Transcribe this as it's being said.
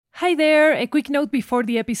Hi there, a quick note before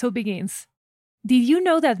the episode begins. Did you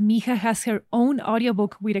know that Mija has her own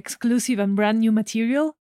audiobook with exclusive and brand new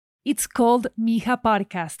material? It's called Mija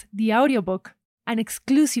Podcast, the audiobook, an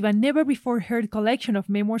exclusive and never before heard collection of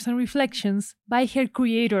memoirs and reflections by her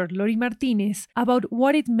creator, Lori Martinez, about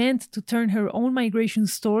what it meant to turn her own migration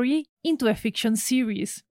story into a fiction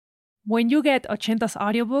series. When you get Ochentas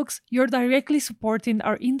audiobooks, you're directly supporting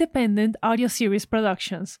our independent audio series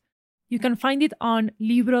productions. You can find it on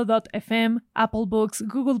Libro.fm, Apple Books,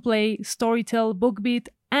 Google Play, Storytel, BookBeat,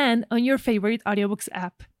 and on your favorite audiobooks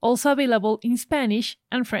app. Also available in Spanish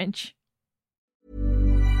and French.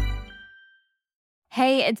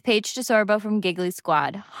 Hey, it's Paige DeSorbo from Giggly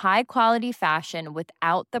Squad. High quality fashion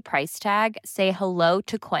without the price tag. Say hello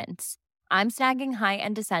to Quince. I'm snagging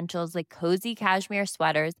high-end essentials like cozy cashmere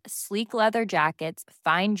sweaters, sleek leather jackets,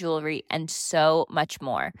 fine jewelry, and so much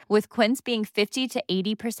more. With Quince being 50 to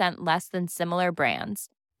 80% less than similar brands.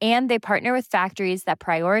 And they partner with factories that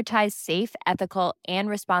prioritize safe, ethical, and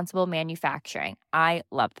responsible manufacturing. I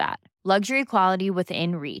love that. Luxury quality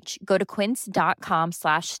within reach. Go to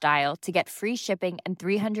quince.com/style to get free shipping and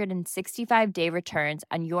 365-day returns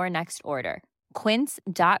on your next order.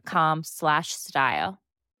 Quince.com/style.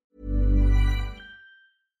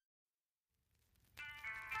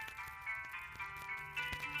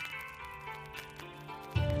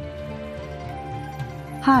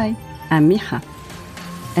 Hi, I'm Mija,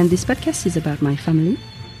 and this podcast is about my family,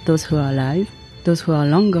 those who are alive, those who are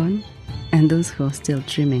long gone, and those who are still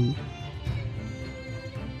dreaming.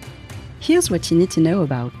 Here's what you need to know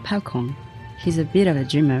about Pao Kong. He's a bit of a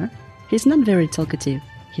dreamer, he's not very talkative,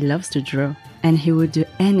 he loves to draw, and he would do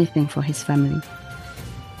anything for his family.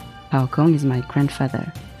 Pao Kong is my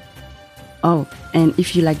grandfather. Oh, and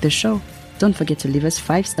if you like the show, don't forget to leave us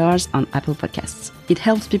 5 stars on Apple Podcasts. It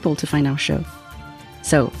helps people to find our show.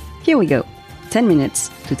 So, here we go. 10 minutes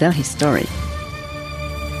to tell his story.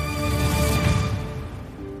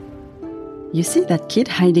 You see that kid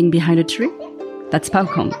hiding behind a tree? That's Pao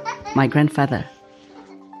Kong, my grandfather.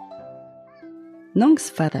 Nong's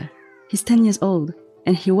father. He's 10 years old,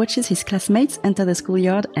 and he watches his classmates enter the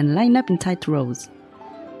schoolyard and line up in tight rows.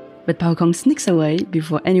 But Pao Kong sneaks away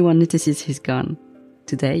before anyone notices he's gone.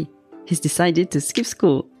 Today, he's decided to skip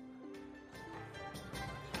school.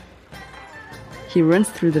 He runs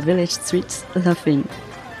through the village streets, laughing.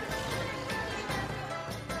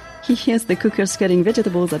 He hears the cookers cutting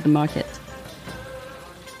vegetables at the market.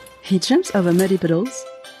 He jumps over muddy puddles,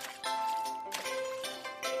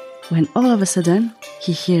 when all of a sudden,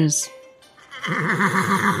 he hears.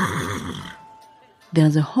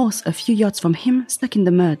 There's a horse a few yards from him stuck in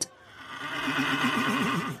the mud.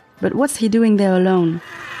 But what's he doing there alone?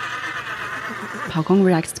 Pao Kong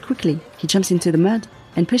reacts quickly. He jumps into the mud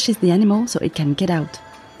and pushes the animal so it can get out.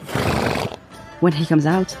 When he comes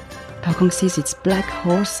out, Pao Kong sees its black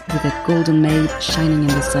horse with a golden mane shining in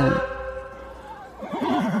the sun.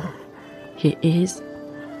 He is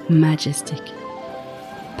majestic.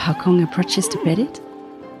 Pao Kong approaches to pet it,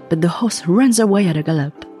 but the horse runs away at a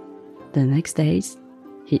gallop. The next days,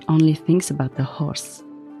 he only thinks about the horse.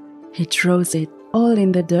 He throws it all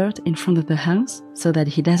in the dirt in front of the house so that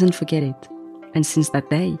he doesn't forget it. And since that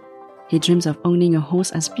day, he dreams of owning a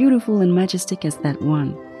horse as beautiful and majestic as that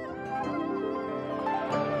one.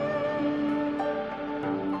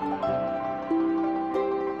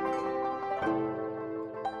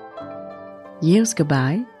 Years go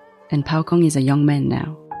by, and Pao Kong is a young man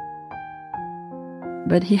now.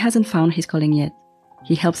 But he hasn't found his calling yet.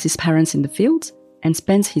 He helps his parents in the fields and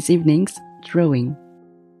spends his evenings drawing.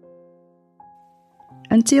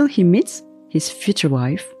 Until he meets his future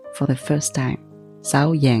wife for the first time,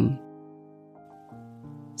 Cao Yang.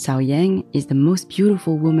 Cao Yang is the most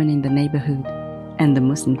beautiful woman in the neighborhood, and the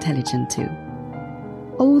most intelligent too.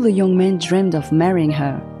 All the young men dreamed of marrying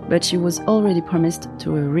her, but she was already promised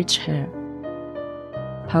to a rich heir.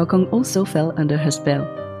 Pao Kong also fell under her spell,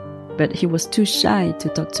 but he was too shy to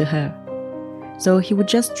talk to her. So he would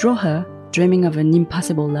just draw her, dreaming of an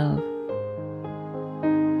impossible love.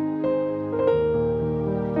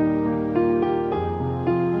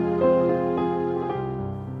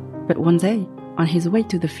 But one day, on his way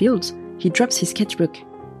to the fields, he drops his sketchbook.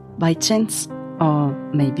 By chance, or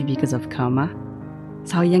maybe because of karma,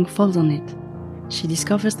 Cao Yang falls on it. She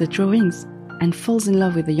discovers the drawings and falls in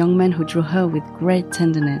love with the young man who drew her with great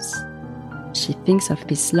tenderness. She thinks of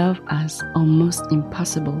this love as almost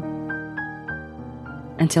impossible.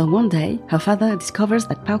 Until one day, her father discovers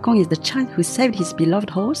that Pao Kong is the child who saved his beloved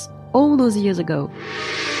horse all those years ago.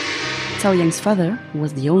 Cao Yang's father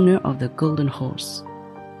was the owner of the golden horse.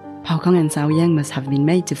 Pao Kong and Cao Yang must have been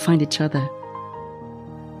made to find each other.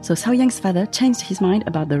 So Cao Yang's father changed his mind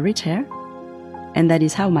about the rich heir, and that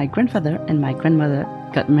is how my grandfather and my grandmother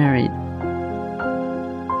got married.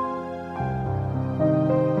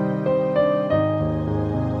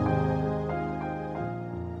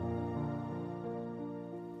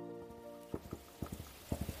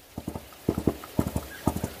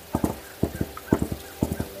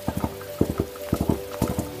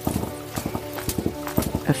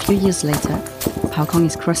 A few years later, Pao Kong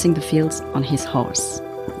is crossing the fields on his horse.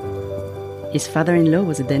 His father-in-law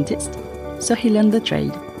was a dentist, so he learned the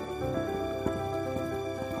trade.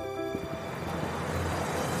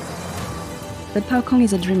 But Pao Kong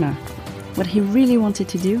is a dreamer. What he really wanted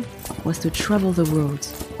to do was to travel the world,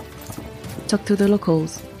 talk to the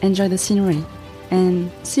locals, enjoy the scenery,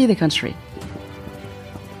 and see the country.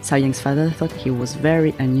 Cao Yang's father thought he was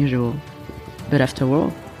very unusual. But after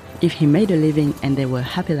all, if he made a living and they were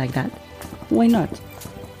happy like that, why not?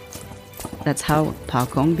 That's how Pao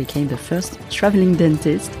Kong became the first traveling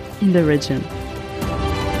dentist in the region.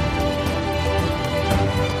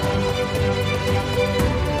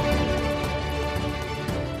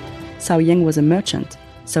 Cao Yang was a merchant,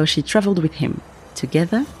 so she traveled with him.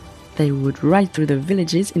 Together, they would ride through the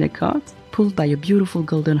villages in a cart pulled by a beautiful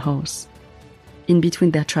golden horse. In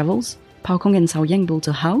between their travels, Pao Kong and Cao Yang built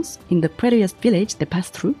a house in the prettiest village they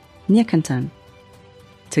passed through, near Canton.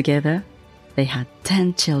 Together, they had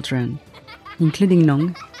 10 children, including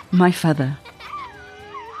Nong, my father.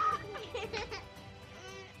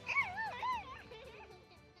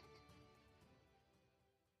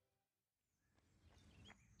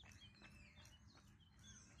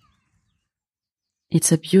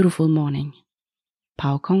 It's a beautiful morning.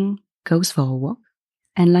 Pao Kong goes for a walk,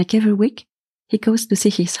 and like every week, he goes to see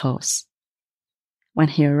his horse. When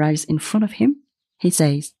he arrives in front of him, he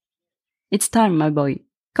says, "It's time, my boy.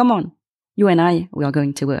 Come on. You and we are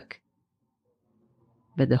going to work."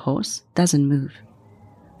 But the horse doesn't move.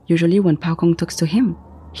 Usually when Pao Kong talks to him,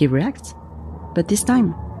 he reacts. But this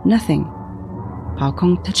time, nothing. Pao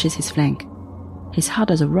Kong touches his flank. He's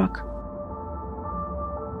hard as a rock.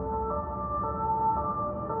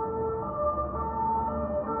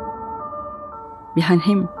 Behind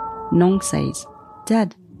him, Nong says,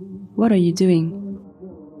 "Dad, what are you doing?"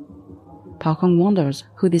 Pao Kong wonders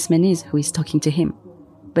who this man is who is talking to him,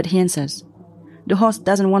 but he answers, "The horse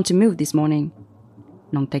doesn't want to move this morning."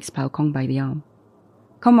 Nong takes Pao Kong by the arm.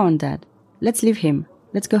 "Come on, Dad, let's leave him,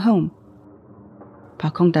 let's go home." Pao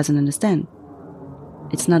Kong doesn't understand.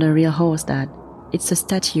 "It's not a real horse, Dad, it's a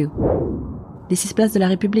statue. This is Place de la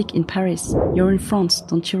République in Paris. You're in France,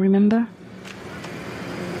 don't you remember?"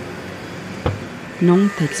 Nong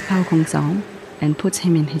takes Pao Kong's arm and puts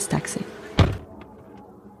him in his taxi.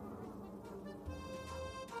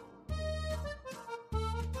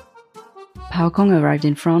 Pao Kong arrived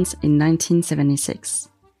in France in 1976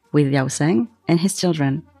 with Liao Sheng and his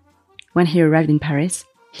children. When he arrived in Paris,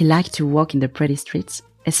 he liked to walk in the pretty streets,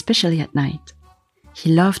 especially at night.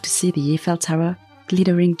 He loved to see the Eiffel Tower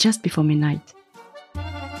glittering just before midnight.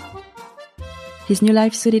 His new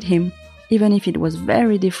life suited him, even if it was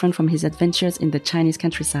very different from his adventures in the Chinese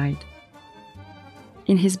countryside.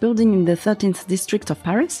 In his building in the 13th district of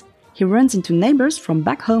Paris, he runs into neighbors from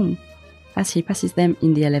back home. As he passes them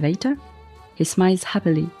in the elevator, he smiles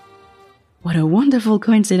happily. What a wonderful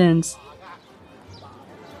coincidence!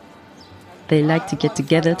 They like to get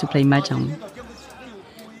together to play mahjong.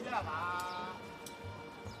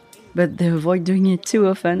 But they avoid doing it too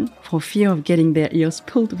often for fear of getting their ears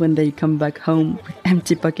pulled when they come back home with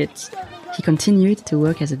empty pockets. He continued to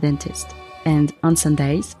work as a dentist, and on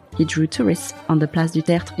Sundays, he drew tourists on the Place du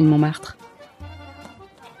Tertre in Montmartre.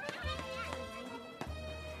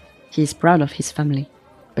 He is proud of his family,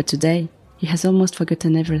 but today, he has almost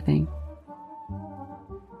forgotten everything.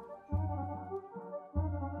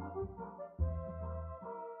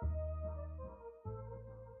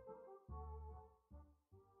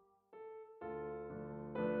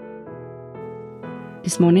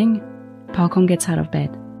 This morning, Pao Kong gets out of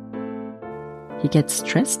bed. He gets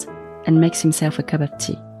dressed and makes himself a cup of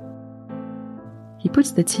tea. He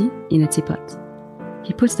puts the tea in a teapot.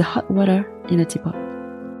 He puts the hot water in a teapot.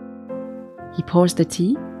 He pours the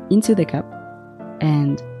tea into the cup,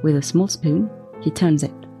 and with a small spoon, he turns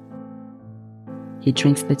it. He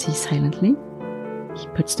drinks the tea silently. He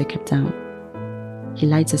puts the cup down. He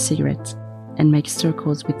lights a cigarette and makes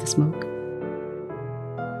circles with the smoke.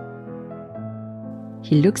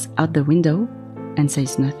 He looks out the window and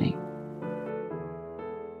says nothing.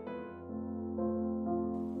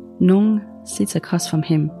 Nong sits across from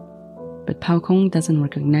him, but Pao Kong doesn't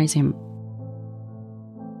recognize him.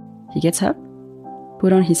 He gets up,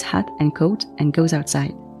 puts on his hat and coat, and goes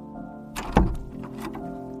outside.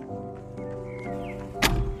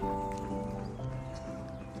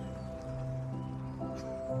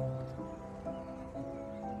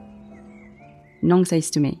 Nong says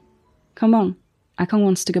to me, "Come on, Akong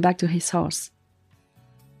wants to go back to his horse.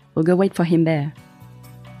 We'll go wait for him there."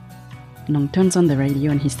 Nong turns on the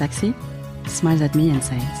radio in his taxi, smiles at me and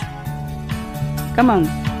says, "Come on,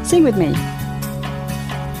 sing with me."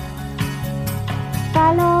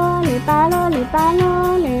 Palole, palole,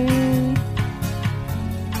 palole.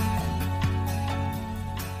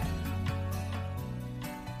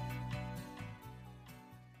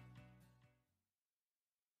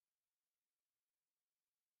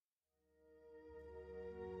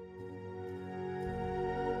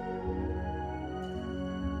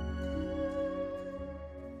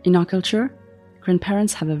 In our culture,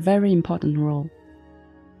 grandparents have a very important role.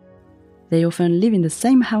 They often live in the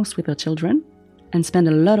same house with their children and spend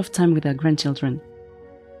a lot of time with their grandchildren.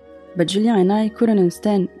 But Julien and I couldn't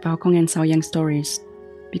understand Bao Kong and Sao Yang's stories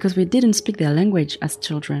because we didn't speak their language as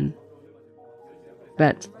children.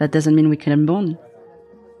 But that doesn't mean we couldn't bond.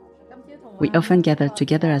 We often gathered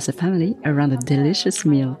together as a family around a delicious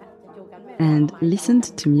meal and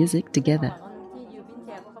listened to music together.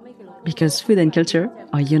 Because food and culture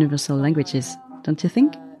are universal languages, don't you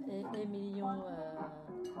think?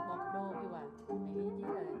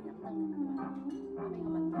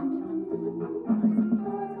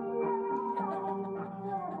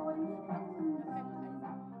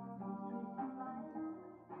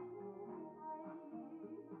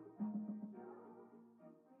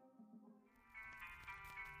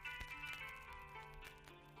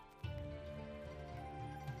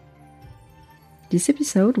 This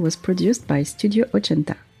episode was produced by Studio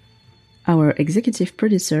Ochenta. Our executive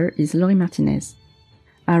producer is Laurie Martinez.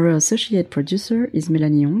 Our associate producer is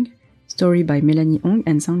Melanie Ong. Story by Melanie Ong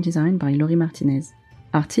and sound design by Laurie Martinez.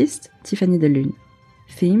 Artist, Tiffany Delune.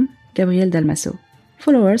 Theme, Gabriel Dalmasso.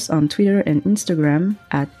 Follow us on Twitter and Instagram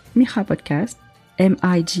at Miga Podcast,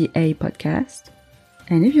 MIGA Podcast.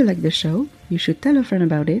 And if you like the show, you should tell a friend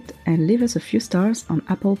about it and leave us a few stars on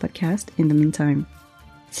Apple Podcast in the meantime.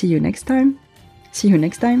 See you next time! See you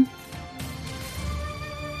next time!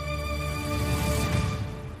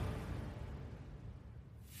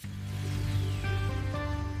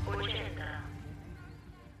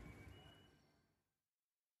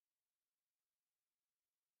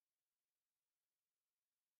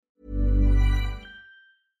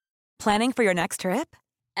 Planning for your next trip?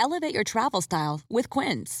 Elevate your travel style with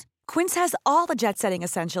Quince. Quince has all the jet-setting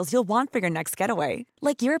essentials you'll want for your next getaway,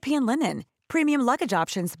 like European linen, premium luggage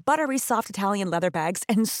options, buttery soft Italian leather bags,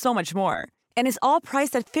 and so much more. And is all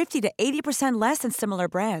priced at 50 to 80% less than similar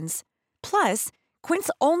brands. Plus, Quince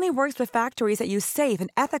only works with factories that use safe and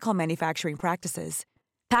ethical manufacturing practices.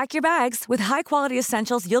 Pack your bags with high-quality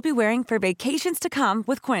essentials you'll be wearing for vacations to come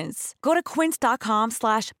with Quince. Go to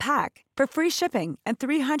quince.com/pack for free shipping and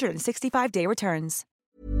 365-day returns.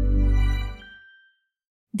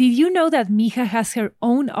 Did you know that Mija has her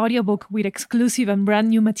own audiobook with exclusive and brand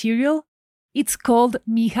new material? It's called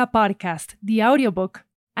Mija Podcast, the audiobook,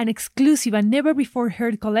 an exclusive and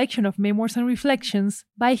never-before-heard collection of memoirs and reflections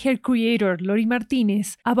by her creator, Laurie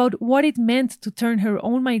Martinez, about what it meant to turn her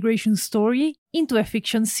own migration story into a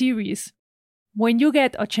fiction series. When you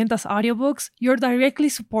get Ochenta's audiobooks, you're directly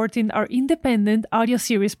supporting our independent audio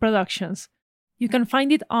series productions. You can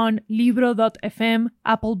find it on Libro.fm,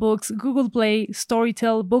 Apple Books, Google Play,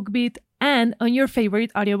 Storytel, BookBeat, and on your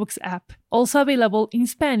favorite audiobooks app. Also available in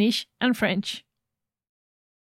Spanish and French.